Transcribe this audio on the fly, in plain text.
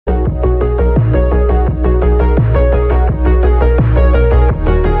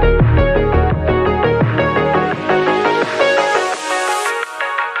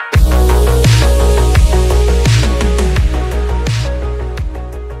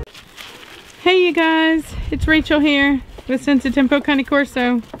Hey you guys, it's Rachel here with Senza Tempo Cane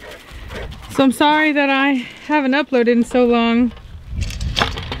Corso. So I'm sorry that I haven't uploaded in so long.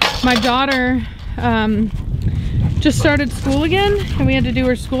 My daughter just started school again and we had to do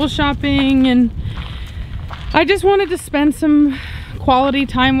her school shopping, and I just wanted to spend some quality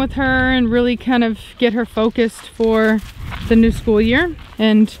time with her and really kind of get her focused for the new school year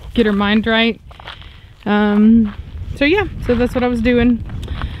and get her mind right. So yeah, so that's what I was doing.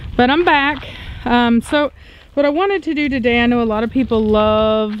 But I'm back. So what I wanted to do today, I know a lot of people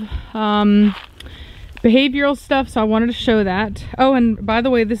love behavioral stuff, so I wanted to show that. Oh, and by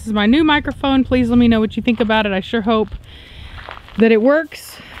the way, this is my new microphone. Please let me know what you think about it. I sure hope that it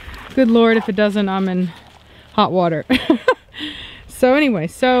works. Good Lord, if it doesn't, I'm in hot water. So anyway,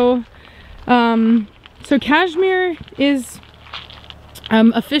 so Cashmere is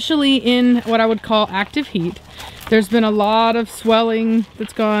officially in what I would call active heat. There's been a lot of swelling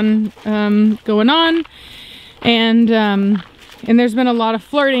that's going on, and there's been a lot of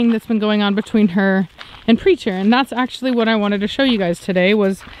flirting that's been going on between her and Preacher, and that's actually what I wanted to show you guys today,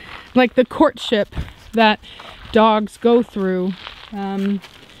 was like the courtship that dogs go through, so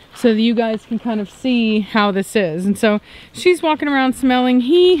that you guys can kind of see how this is. And so she's walking around smelling.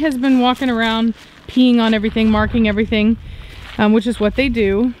 He has been walking around peeing on everything, marking everything, which is what they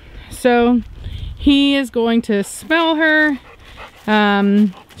do. So he is going to smell her.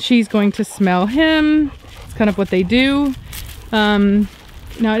 She's going to smell him. It's kind of what they do. Now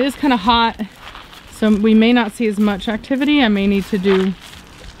it is kind of hot, so we may not see as much activity. I may need to do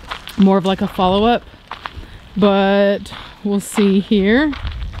more of like a follow-up, but we'll see here.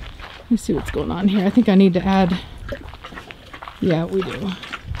 Let me see what's going on here. I think I need to add, yeah, we do.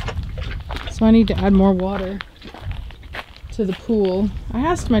 So I need to add more water to the pool. I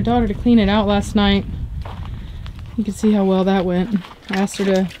asked my daughter to clean it out last night. You can see how well that went. I asked her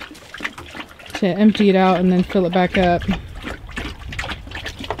to empty it out and then fill it back up.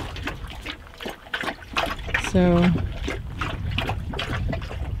 So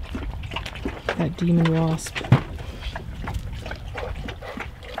that demon wasp.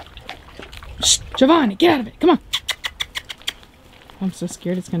 Shh, Giovanni, get out of it, come on. I'm so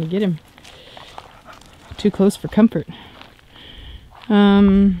scared it's gonna get him. Too close for comfort.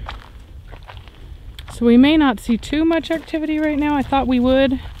 So we may not see too much activity right now. I thought we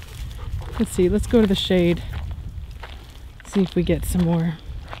would. Let's see, let's go to the shade. See if we get some more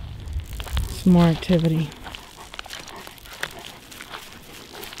activity.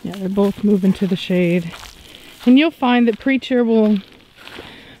 Yeah, they're both moving to the shade. And you'll find that Preacher will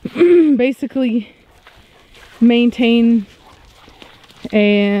basically maintain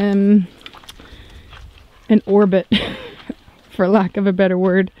an orbit, for lack of a better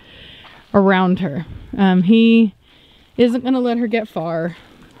word, around her. He isn't going to let her get far.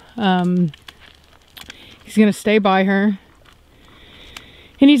 He's going to stay by her.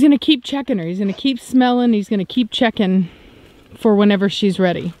 And he's going to keep checking her. He's going to keep smelling. He's going to keep checking for whenever she's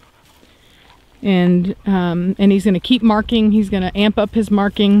ready. And he's going to keep marking. He's going to amp up his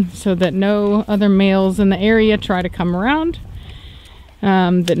marking so that no other males in the area try to come around.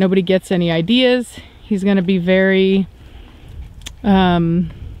 That nobody gets any ideas. He's going to be very,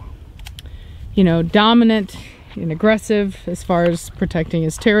 you know, dominant and aggressive as far as protecting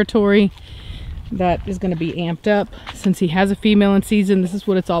his territory. That is going to be amped up since he has a female in season. This is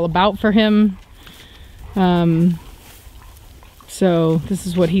what it's all about for him. So this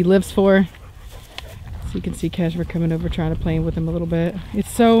is what he lives for. So you can see Cashmere coming over trying to play with him a little bit. It's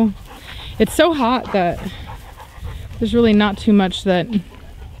so hot that there's really not too much that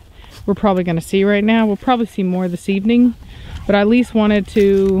we're probably going to see right now. We'll probably see more this evening, but I at least wanted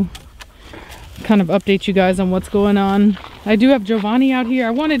to kind of update you guys on what's going on. I do have Giovanni out here.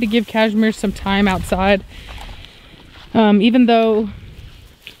 I wanted to give Cashmere some time outside, even though,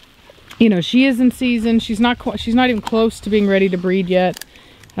 you know, she is in season. She's not even close to being ready to breed yet.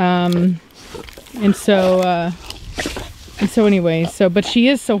 And so anyway, but she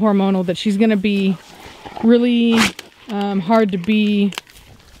is so hormonal that she's gonna be really hard to be,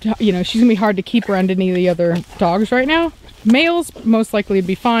 you know, she's gonna be hard to keep around any of the other dogs right now. Males most likely would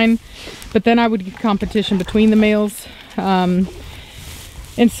be fine, but then I would get competition between the males. And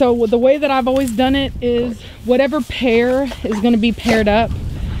so the way that I've always done it is whatever pair is going to be paired up,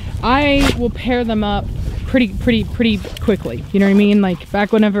 I will pair them up pretty quickly. You know what I mean? Like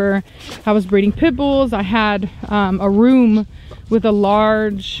back whenever I was breeding pit bulls, I had a room with a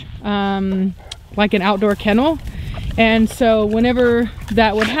large, like an outdoor kennel. And so whenever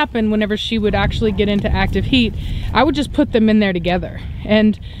that would happen, whenever she would actually get into active heat, I would just put them in there together.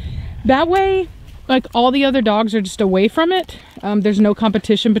 And that way, like all the other dogs are just away from it. There's no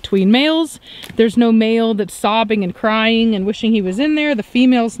competition between males. There's no male that's sobbing and crying and wishing he was in there. The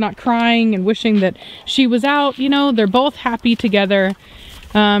female's not crying and wishing that she was out. You know, they're both happy together,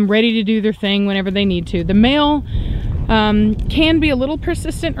 ready to do their thing whenever they need to. The male can be a little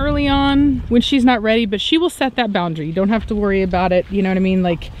persistent early on when she's not ready, but she will set that boundary. You don't have to worry about it. You know what I mean?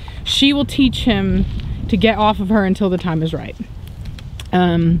 Like, she will teach him to get off of her until the time is right.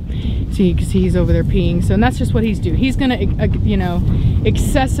 So you can see he's over there peeing. So, and that's just what he's doing. He's gonna, you know,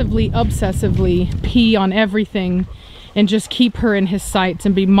 excessively, obsessively pee on everything and just keep her in his sights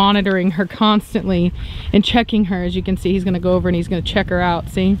and be monitoring her constantly and checking her. As you can see, he's gonna go over and he's gonna check her out,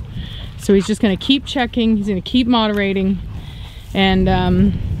 see? So he's just gonna keep checking, he's gonna keep moderating, and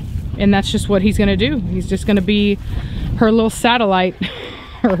that's just what he's gonna do. He's just gonna be her little satellite,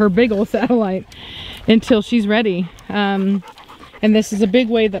 or her big old satellite, until she's ready. And this is a big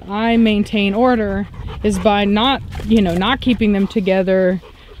way that I maintain order, is by not, you know, not keeping them together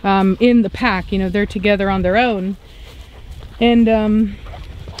in the pack. You know, they're together on their own. And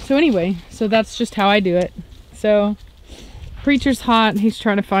so anyway, so that's just how I do it. So Preacher's hot. He's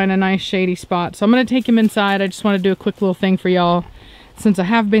trying to find a nice shady spot. So I'm going to take him inside. I just want to do a quick little thing for y'all since I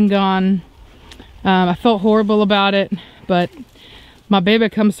have been gone. I felt horrible about it, but my baby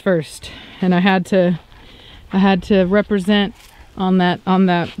comes first, and I had to represent on that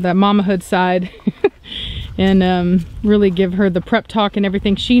mamahood side and really give her the prep talk and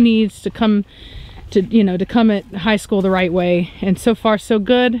everything she needs to come to, you know, to come at high school the right way. And so far so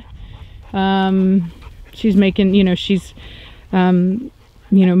good. She's making, you know, she's you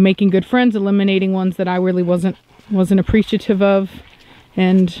know, making good friends, eliminating ones that I really wasn't appreciative of.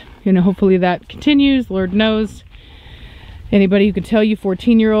 And, you know, hopefully that continues. Lord knows. Anybody who can tell you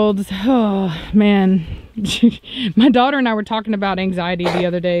 14-year-olds, oh man. My daughter and I were talking about anxiety the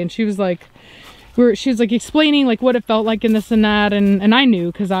other day, and she was like, she was like explaining like what it felt like in this and that, and I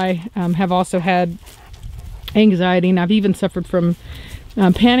knew, because I have also had anxiety, and I've even suffered from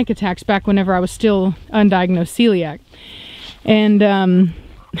panic attacks back whenever I was still undiagnosed celiac. And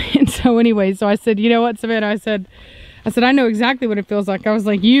so anyway, so I said, you know what, Savannah, I said I know exactly what it feels like. I was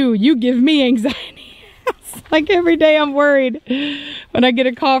like, you give me anxiety. Like every day I'm worried when I get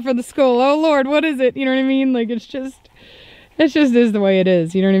a call from the school. Oh Lord, what is it? You know what I mean? Like it just is the way it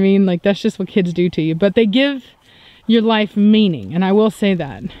is. You know what I mean? Like that's just what kids do to you. But they give your life meaning, and I will say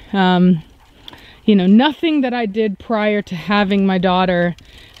that. You know, nothing that I did prior to having my daughter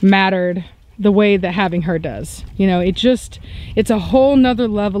mattered the way that having her does. You know, it's a whole nother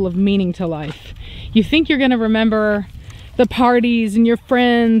level of meaning to life. You think you're gonna remember the parties and your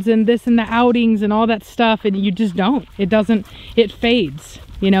friends and this and the outings and all that stuff, and you just don't. It fades.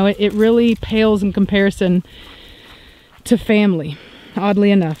 You know, it really pales in comparison to family, oddly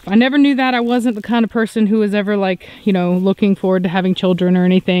enough. I never knew that. I wasn't the kind of person who was ever like, you know, looking forward to having children or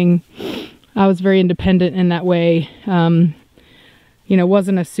anything. I was very independent in that way. You know,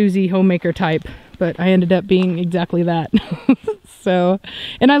 wasn't a Susie homemaker type, but I ended up being exactly that. So,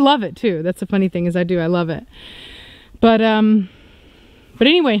 and I love it too. That's the funny thing, is I love it. But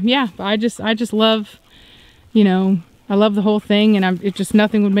anyway, yeah, I just love, you know, I love the whole thing, and it just,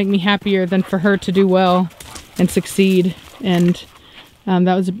 nothing would make me happier than for her to do well and succeed. And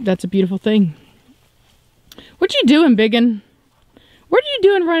that's a beautiful thing. What you doing, biggin? What are you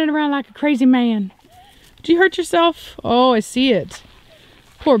doing running around like a crazy man? Did you hurt yourself? Oh, I see it.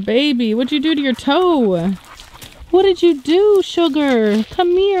 Poor baby. What'd you do to your toe? What did you do, sugar?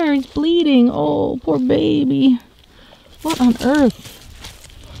 Come here, he's bleeding. Oh, poor baby. What on earth?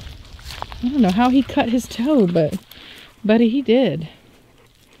 I don't know how he cut his toe, but buddy, he did.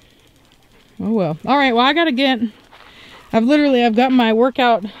 Oh well. All right, well, I gotta get, I've got my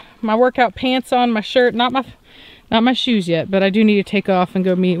workout pants on, my shirt, not my shoes yet, but I do need to take off and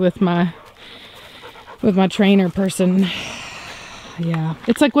go meet with my trainer person. Yeah,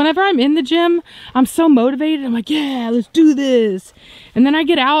 it's like whenever I'm in the gym, I'm so motivated. I'm like, yeah, let's do this. And then I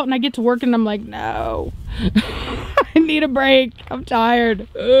get out and I get to work and I'm like, no, I need a break. I'm tired.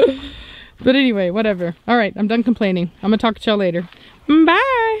 But anyway, whatever. All right, I'm done complaining. I'm gonna talk to y'all later.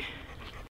 Bye.